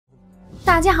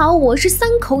大家好，我是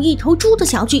3口1头猪的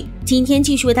小聚，今天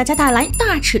继续为大家带来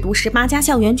大尺度18+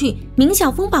校园剧《名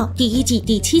校风暴》第1季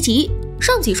第7集。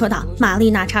上集说到，玛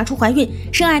丽娜查出怀孕，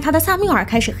深爱她的萨缪尔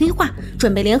开始黑化，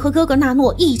准备联合哥哥纳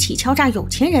诺一起敲诈有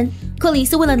钱人。克里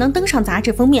斯为了能登上杂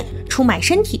志封面，出卖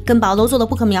身体，跟保罗做了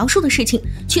不可描述的事情，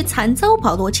却惨遭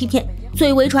保罗欺骗。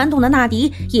最为传统的纳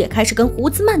迪也开始跟胡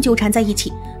兹曼纠缠在一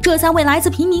起。这3位来自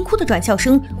贫民窟的转校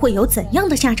生会有怎样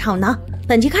的下场呢？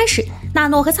本集开始，纳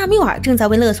诺和萨缪尔正在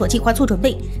为勒索计划做准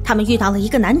备，他们遇到了一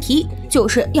个难题，就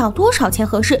是要多少钱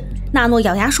合适。纳诺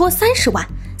咬牙说30万，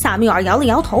萨缪尔摇了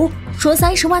摇头，说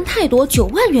30万太多，9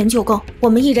万元就够，我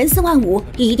们一人4万5，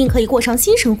一定可以过上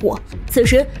新生活。此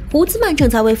时胡兹曼正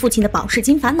在为父亲的保释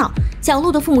金烦恼，小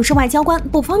鹿的父母是外交官，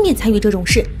不方便参与这种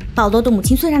事，保罗的母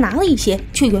亲虽然拿了一些，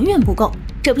却远远不够。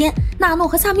这边纳诺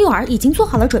和萨缪尔已经做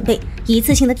好了准备，一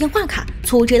次性的电话卡、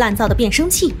粗制滥造的变声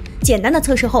器。简单的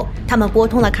测试后，他们拨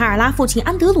通了卡尔拉父亲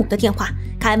安德鲁的电话，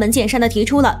开门见山地提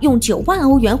出了用9万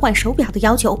欧元换手表的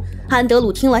要求。安德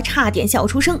鲁听了差点笑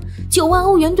出声，9万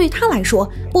欧元对他来说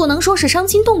不能说是伤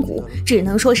筋动骨，只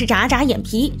能说是眨眨眼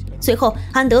皮。随后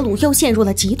安德鲁又陷入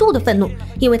了极度的愤怒，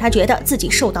因为他觉得自己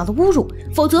受到了侮辱，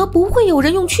否则不会有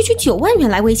人用区区9万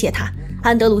元来威胁他。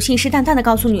安德鲁信誓旦旦地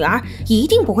告诉女儿，一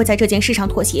定不会在这件事上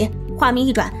妥协。画面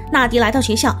一转，纳迪来到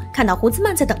学校，看到胡兹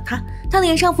曼在等他，他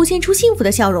脸上浮现出幸福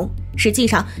的笑容。实际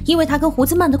上，因为他跟胡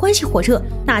兹曼的关系火热，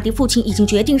纳迪父亲已经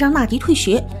决定让纳迪退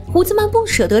学。胡兹曼不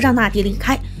舍得让纳迪离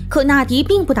开，可纳迪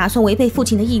并不打算违背父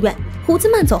亲的意愿。胡兹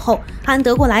曼走后，安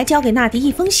德过来交给纳迪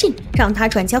一封信，让他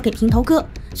转交给平头哥。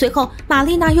随后玛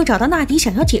丽娜又找到纳迪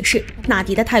想要解释，纳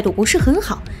迪的态度不是很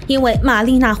好，因为玛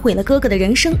丽娜毁了哥哥的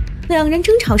人生。两人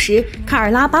争吵时，卡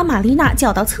尔拉把玛丽娜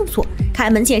叫到厕所，开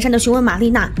门见山地询问玛丽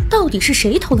娜到底是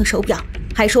谁偷了手表，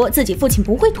还说自己父亲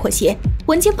不会妥协。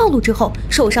文件暴露之后，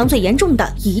受伤最严重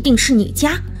的一定是你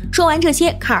家。说完这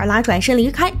些，卡尔拉转身离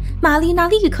开，玛丽娜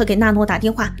立刻给纳诺打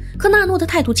电话，可纳诺的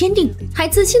态度坚定，还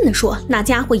自信地说那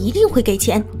家伙一定会给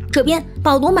钱。这边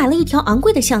保罗买了一条昂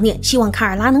贵的项链，希望卡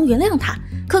尔拉能原谅他，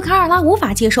可卡尔拉无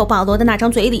法接受保罗的那张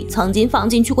嘴里曾经放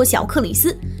进去过小克里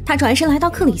斯。他转身来到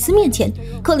克里斯面前，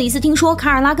克里斯听说卡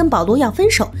尔拉跟保罗要分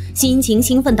手，心情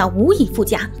兴奋到无以复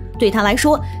加，对他来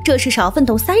说这是少奋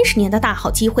斗30年的大好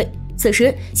机会。此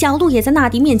时小鹿也在纳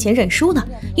迪面前认输了，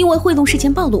因为贿赂事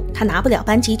件暴露，他拿不了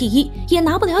班级第1，也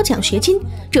拿不了奖学金，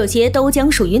这些都将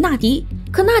属于纳迪。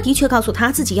可纳迪却告诉他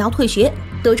自己要退学。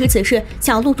得知此事，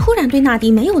小鹿突然对纳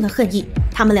迪没有了恨意，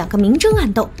他们2个明争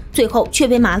暗斗，最后却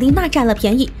被玛丽娜占了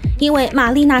便宜，因为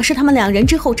玛丽娜是他们2人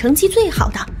之后成绩最好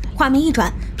的。画面一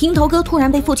转，平头哥突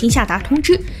然被父亲下达通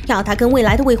知，要他跟未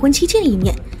来的未婚妻见一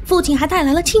面，父亲还带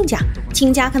来了亲家。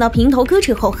亲家看到平头哥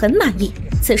之后很满意。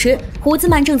此时胡兹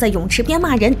曼正在泳池边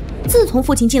骂人，自从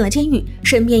父亲进了监狱，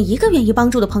身边一个愿意帮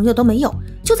助的朋友都没有。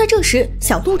就在这时，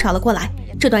小鹿找了过来，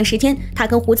这段时间他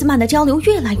跟胡兹曼的交流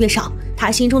越来越少，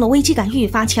他心中的危机感愈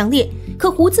发强烈。可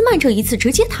胡兹曼这一次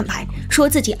直接坦白，说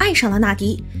自己爱上了纳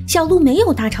迪。小鹿没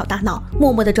有大吵大闹，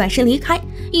默默地转身离开。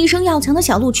一生要强的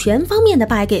小鹿全方面地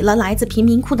败给了来自贫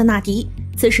民窟的纳迪。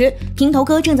此时平头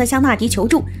哥正在向纳迪求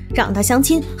助，让他相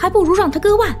亲还不如让他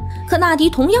割腕。可纳迪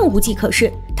同样无计可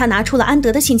施，他拿出了安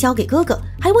德的信交给哥哥，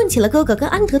还问起了哥哥跟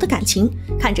安德的感情。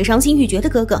看着伤心欲绝的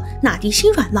哥哥，纳迪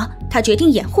心软了，他决定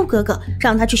掩护哥哥，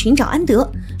让他去寻找安德。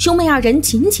兄妹2人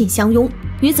紧紧相拥。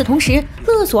与此同时，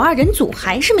勒索2人组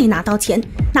还是没拿到钱，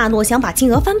纳诺想把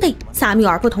金额翻倍，萨缪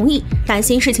尔不同意，担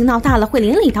心事情闹大了会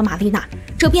连累到玛丽娜。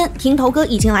这边平头哥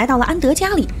已经来到了安德家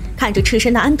里，看着赤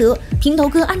身的安德，平头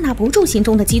哥按捺不住心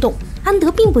中的激动。安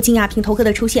德并不惊讶平头哥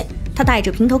的出现，他带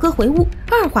着平头哥回屋，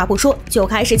二话不说就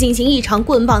开始进行一场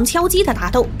棍棒敲击的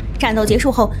打斗。战斗结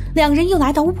束后，2人又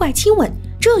来到屋外亲吻，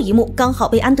这一幕刚好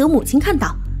被安德母亲看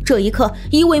到。这一刻，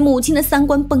一位母亲的3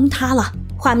观崩塌了。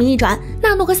画面一转，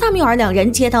纳诺和萨缪尔2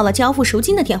人接到了交付赎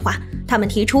金的电话，他们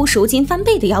提出赎金翻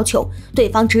倍的要求，对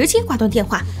方直接挂断电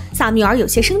话。萨缪尔有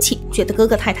些生气，觉得哥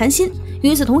哥太贪心。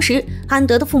与此同时，安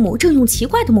德的父母正用奇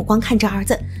怪的目光看着儿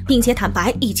子，并且坦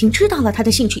白已经知道了他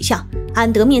的性取向。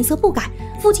安德面色不改，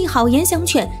父亲好言相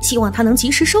劝，希望他能及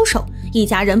时收手，一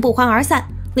家人不欢而散。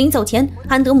临走前，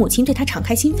安德母亲对他敞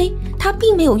开心扉，他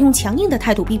并没有用强硬的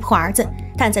态度逼迫儿子，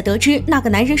但在得知那个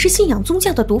男人是信仰宗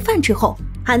教的毒贩之后，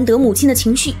安德母亲的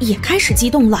情绪也开始激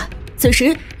动了。此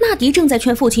时纳迪正在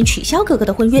劝父亲取消哥哥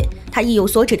的婚约，他意有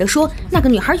所指地说那个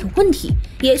女孩有问题，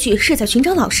也许是在寻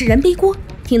找老实人背锅。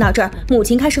听到这儿，母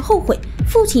亲开始后悔，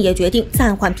父亲也决定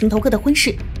暂缓平头哥的婚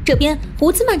事。这边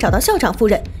胡兹曼找到校长夫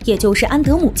人，也就是安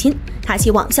德母亲，他希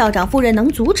望校长夫人能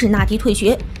阻止纳迪退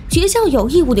学，学校有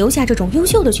义务留下这种优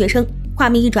秀的学生。画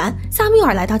面一转，萨缪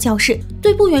尔来到教室，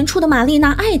对不远处的玛丽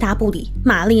娜爱答不理。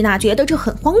玛丽娜觉得这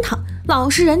很荒唐，老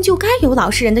实人就该有老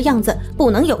实人的样子，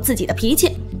不能有自己的脾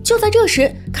气。就在这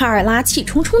时，卡尔拉气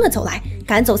冲冲地走来，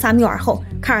赶走萨缪尔后，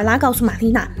卡尔拉告诉玛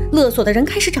丽娜，勒索的人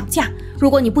开始涨价，如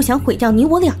果你不想毁掉你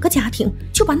我2个家庭，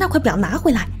就把那块表拿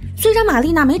回来。虽然玛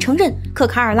丽娜没承认，可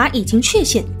卡尔拉已经确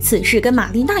信此事跟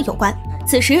玛丽娜有关。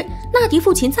此时，纳迪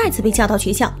父亲再次被叫到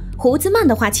学校，胡兹曼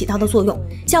的话起到了作用。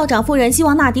校长夫人希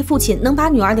望纳迪父亲能把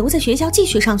女儿留在学校继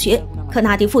续上学，可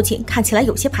纳迪父亲看起来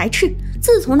有些排斥。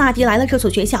自从纳迪来了这所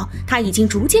学校，他已经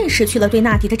逐渐失去了对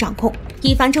纳迪的掌控。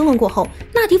一番争论过后，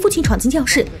纳迪父亲闯进教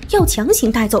室，要强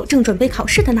行带走正准备考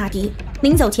试的纳迪。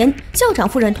临走前，校长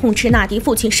夫人痛斥纳迪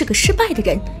父亲是个失败的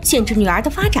人，限制女儿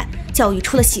的发展，教育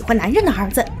出了喜欢男人的儿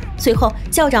子。随后，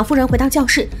校长夫人回到教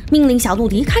室，命令小鹿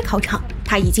离开考场，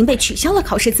他已经被取消了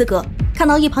考试资格。看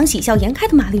到一旁喜笑颜开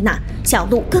的玛丽娜，小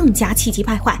鹿更加气急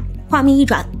败坏。画面一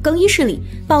转，更衣室里，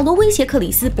保罗威胁克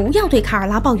里斯不要对卡尔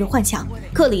拉抱有幻想，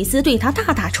克里斯对他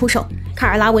大打出手。卡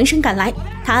尔拉闻声赶来，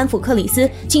他安抚克里斯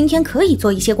今天可以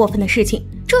做一些过分的事情，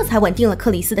这才稳定了克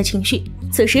里斯的情绪。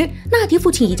此时，纳迪父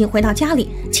亲已经回到家里，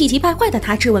气急败坏的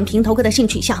他质问平头哥的性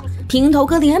取向，平头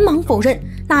哥连忙否认。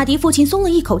纳迪父亲松了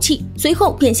一口气，随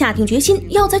后便下定决心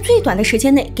要在最短的时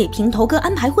间内给平头哥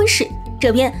安排婚事。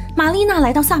这边，玛丽娜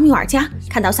来到萨缪尔家，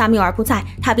看到萨缪尔不在，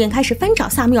她便开始翻找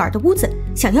萨缪尔的屋子，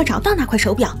想要找到那块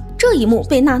手表。这一幕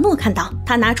被纳诺看到，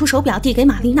他拿出手表递给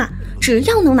玛丽娜，只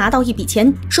要能拿到一笔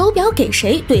钱，手表给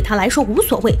谁对他来说无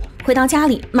所谓。回到家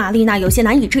里，玛丽娜有些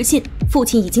难以置信，父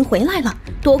亲已经回来了。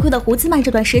多亏了胡兹曼这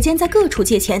段时间在各处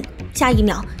借钱，下一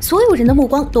秒，所有人的目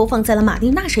光都放在了玛丽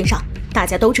娜身上。大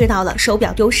家都知道了，手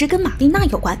表丢失跟玛丽娜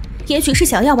有关，也许是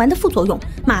小药丸的副作用，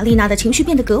玛丽娜的情绪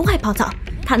变得格外暴躁。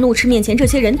她怒斥面前这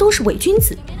些人都是伪君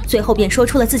子，随后便说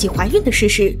出了自己怀孕的事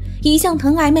实。一向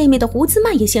疼爱妹妹的胡兹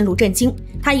曼也陷入震惊，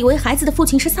他以为孩子的父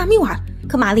亲是萨缪尔，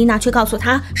可玛丽娜却告诉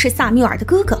他是萨缪尔的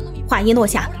哥哥。话音落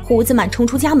下，胡兹曼冲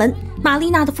出家门，玛丽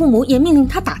娜的父母也命令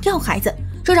他打掉孩子，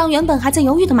这让原本还在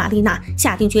犹豫的玛丽娜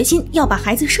下定决心要把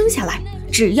孩子生下来，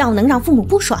只要能让父母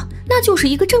不爽，那就是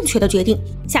一个正确的决定。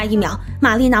下一秒，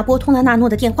玛丽娜拨通了纳诺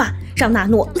的电话，让纳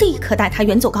诺立刻带她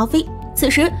远走高飞。此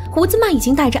时，胡兹曼已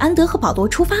经带着安德和保罗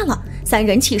出发了，三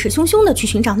人气势汹汹地去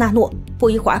寻找纳诺。不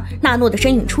一会儿，纳诺的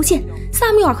身影出现，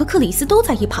萨缪尔和克里斯都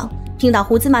在一旁。听到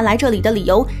胡兹曼来这里的理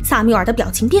由，萨缪尔的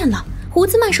表情变了，胡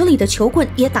兹曼手里的球棍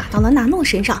也打到了纳诺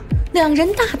身上，两人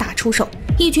大打出手。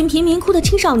一群贫民窟的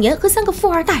青少年和3个富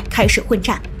二代开始混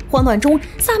战。慌乱中，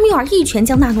萨缪尔一拳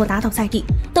将纳诺打倒在地。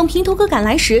等平头哥赶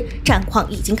来时，战况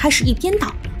已经开始一边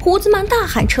倒。胡兹曼大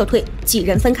喊撤退，几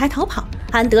人分开逃跑。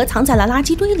安德藏在了垃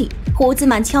圾堆里。胡兹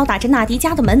曼敲打着纳迪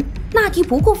家的门，纳迪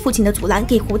不顾父亲的阻拦，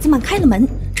给胡兹曼开了门，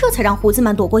这才让胡兹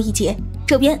曼躲过一劫。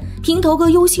这边，平头哥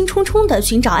忧心忡忡地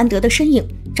寻找安德的身影，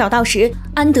找到时，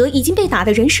安德已经被打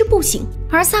得人事不省，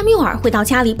而萨缪尔回到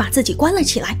家里把自己关了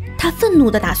起来，他愤怒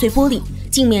地打碎玻璃，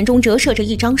镜面中折射着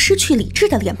一张失去理智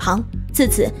的脸庞。自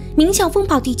此，《名校风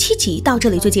暴》第7集到这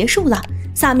里就结束了。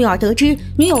萨缪尔得知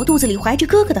女友肚子里怀着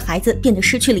哥哥的孩子，变得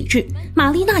失去理智。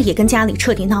玛丽娜也跟家里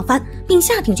彻底闹翻，并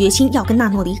下定决心要跟纳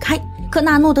诺离开。可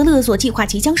纳诺的勒索计划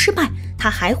即将失败，他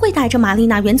还会带着玛丽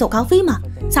娜远走高飞吗？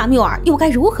萨缪尔又该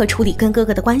如何处理跟哥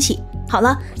哥的关系？好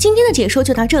了，今天的解说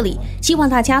就到这里，希望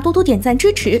大家多多点赞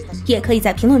支持，也可以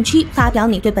在评论区发表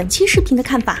你对本期视频的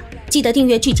看法。记得订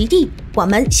阅剧集地，我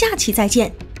们下期再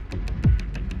见。